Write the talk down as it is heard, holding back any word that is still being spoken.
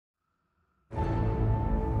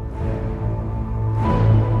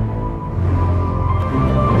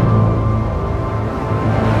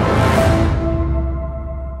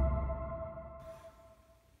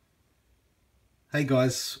Hey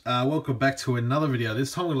guys, welcome back to another video.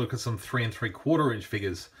 This time we're going to look at some 3 3/4 inch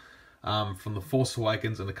figures from The Force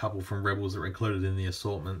Awakens and a couple from Rebels that are included in the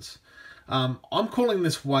assortments. I'm calling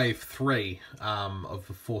this wave 3 of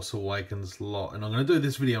The Force Awakens lot, and I'm going to do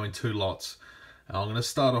this video in 2 lots. I'm going to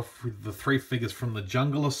start off with the 3 figures from the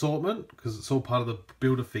Jungle assortment because it's all part of the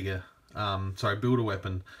builder figure, builder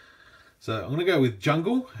weapon. So I'm going to go with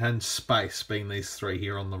Jungle and Space being these 3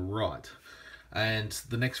 here on the right. And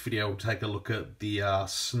the next video will take a look at the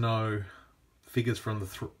snow figures from the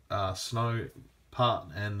snow part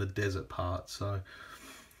and the desert part. So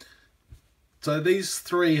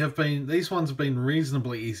these ones have been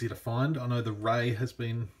reasonably easy to find. I know the Rey has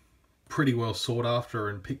been pretty well sought after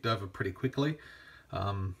and picked over pretty quickly.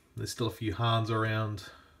 There's still a few Hans around,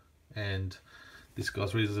 and this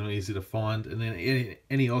guy's reasonably easy to find. And then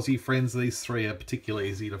any Aussie friends, these 3 are particularly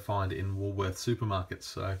easy to find in Woolworth supermarkets.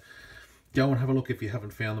 So go and have a look if you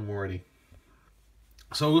haven't found them already.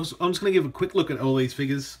 So I'm just going to give a quick look at all these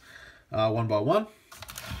figures one by one.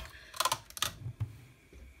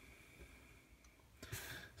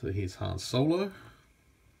 So here's Han Solo.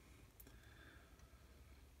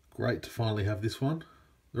 Great to finally have this one.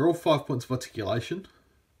 They're all 5 points of articulation,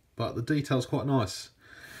 but the detail's quite nice.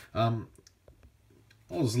 I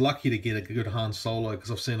was lucky to get a good Han Solo because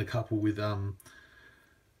I've seen a couple with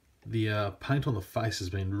the paint on the face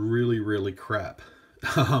has been really crap.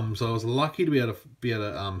 So I was lucky to be able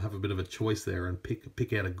to have a bit of a choice there and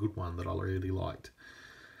pick out a good one that I really liked.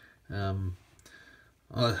 I've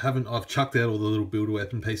chucked out all the little builder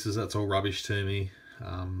weapon pieces. That's all rubbish to me.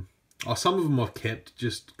 Some of them I've kept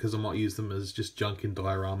just because I might use them as just junk in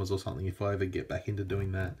dioramas or something if I ever get back into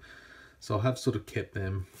doing that. So I have sort of kept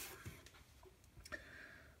them.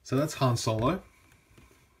 So that's Han Solo.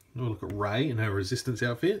 We'll look at Rey in her Resistance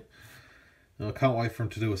outfit. And I can't wait for him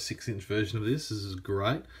to do a 6-inch version of this. This is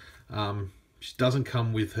great. She doesn't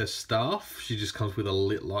come with her staff. She just comes with a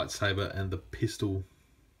lit lightsaber and the pistol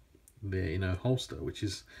there in her holster, which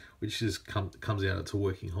comes out. It's a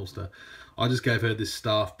working holster. I just gave her this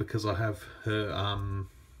staff because I have her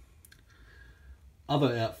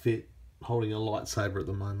other outfit holding a lightsaber at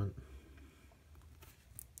the moment.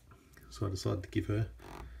 So I decided to give her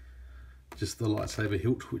just the lightsaber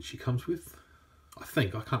hilt which she comes with. I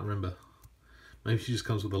can't remember. Maybe she just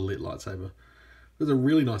comes with a lit lightsaber. It's a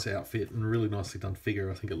really nice outfit and a really nicely done figure.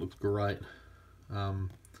 I think it looks great.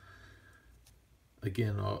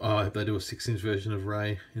 Again, I hope they do a 6-inch version of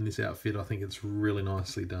Rey in this outfit. I think it's really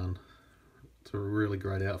nicely done. It's a really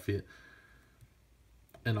great outfit.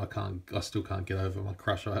 And I still can't get over my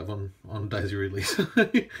crush I have on Daisy Ridley.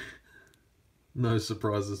 No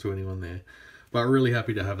surprises to anyone there. But really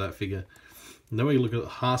happy to have that figure. Now we look at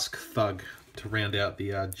Hask Thug to round out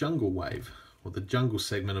the Jungle Wave, or the Jungle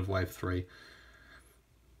segment of Wave 3.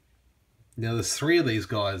 Now there's 3 of these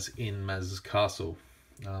guys in Maz's castle.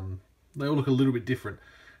 They all look a little bit different,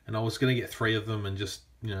 and I was going to get 3 of them and just,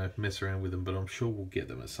 mess around with them, but I'm sure we'll get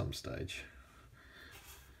them at some stage.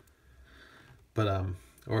 But,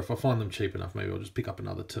 or if I find them cheap enough, maybe I'll just pick up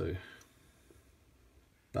another 2.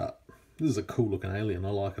 But this is a cool looking alien.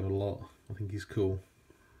 I like him a lot. I think he's cool.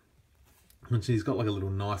 And he's got like a little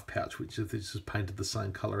knife pouch which is just painted the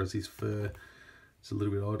same colour as his fur. It's a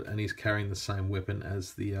little bit odd, and he's carrying the same weapon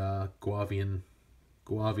as the Guavian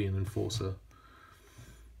enforcer.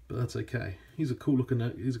 But that's okay. He's a cool looking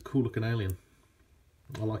alien.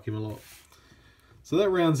 I like him a lot. So that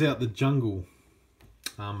rounds out the Jungle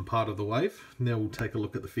part of the wave. Now we'll take a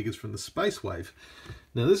look at the figures from the Space Wave.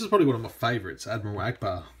 Now this is probably one of my favourites, Admiral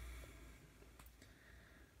Akbar.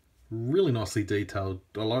 Really nicely detailed.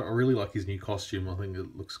 I really like his new costume. I think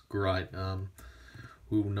it looks great.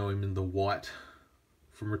 We will know him in the white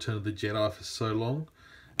from Return of the Jedi for so long.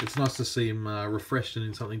 It's nice to see him refreshed and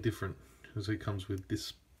in something different, because he comes with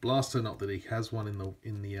this blaster. Not that he has one in the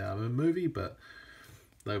movie, but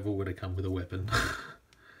they've all got to come with a weapon.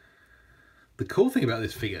 The cool thing about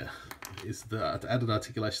this figure is the added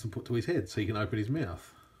articulation put to his head, so he can open his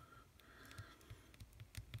mouth,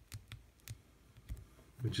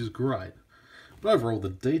 which is great. But overall, the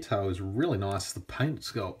detail is really nice. The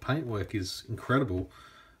paintwork is incredible.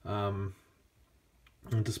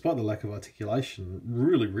 And despite the lack of articulation,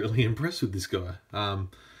 really impressed with this guy.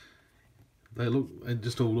 They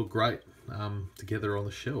just all look great together on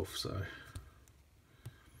the shelf. So,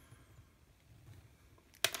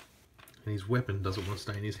 and his weapon doesn't want to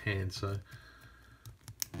stay in his hand, so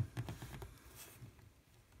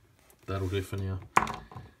that'll do for now.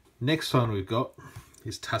 Next one we've got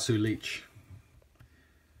is Tasu Leech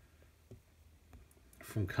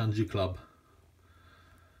from Kanji Club.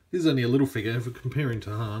 This is only a little figure. If we're comparing to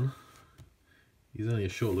Han, he's only a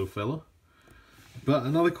short little fella. But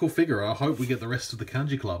another cool figure. I hope we get the rest of the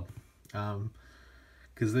Kanji Club.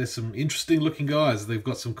 Because there's some interesting looking guys. They've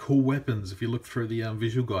got some cool weapons. If you look through the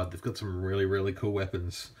visual guide, they've got some really, really cool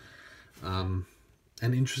weapons. And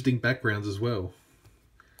interesting backgrounds as well.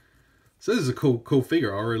 So this is a cool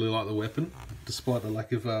figure. I really like the weapon, despite the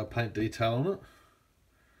lack of paint detail on it.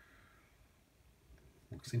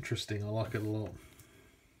 Looks interesting. I like it a lot.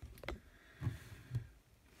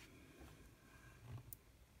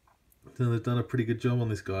 They've done a pretty good job on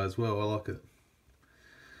this guy as well. I like it.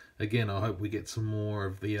 Again, I hope we get some more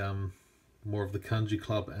of the Kanji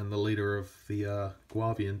Club and the leader of the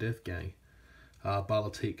Guavian Death Gang,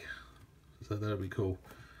 Balatik. So that'll be cool.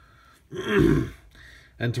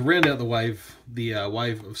 And to round out the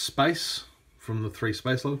wave of space from the 3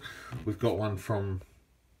 space log, we've got one from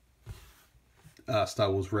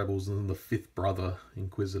Star Wars Rebels and the 5th brother,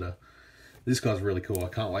 Inquisitor. This guy's really cool. I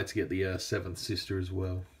can't wait to get the 7th sister as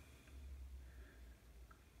well.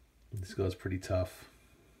 This guy's pretty tough.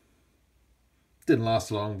 Didn't last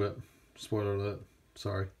long, but spoiler alert.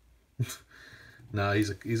 Sorry. No, he's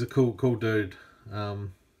a cool dude.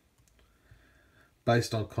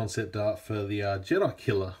 Based on concept art for the Jedi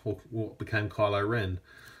Killer, or what became Kylo Ren.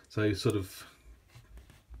 So he's sort of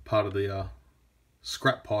part of the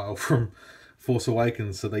scrap pile from Force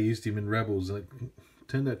Awakens. So they used him in Rebels, and it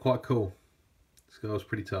turned out quite cool. This guy was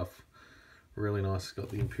pretty tough. Really nice. Got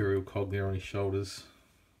the Imperial cog there on his shoulders.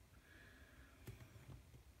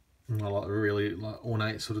 I like the really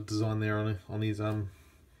ornate sort of design there on his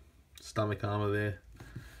stomach armor there.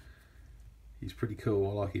 He's pretty cool.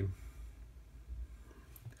 I like him.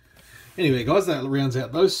 Anyway, guys, that rounds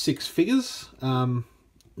out those 6 figures.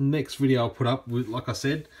 Next video I'll put up, like I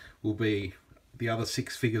said, will be the other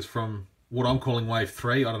 6 figures from what I'm calling Wave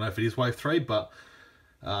 3. I don't know if it is Wave 3, but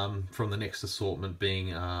from the next assortment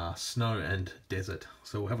being Snow and Desert.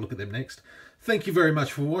 So we'll have a look at them next. Thank you very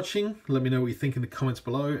much for watching. Let me know what you think in the comments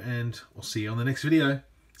below, and I'll see you on the next video.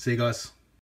 See you guys.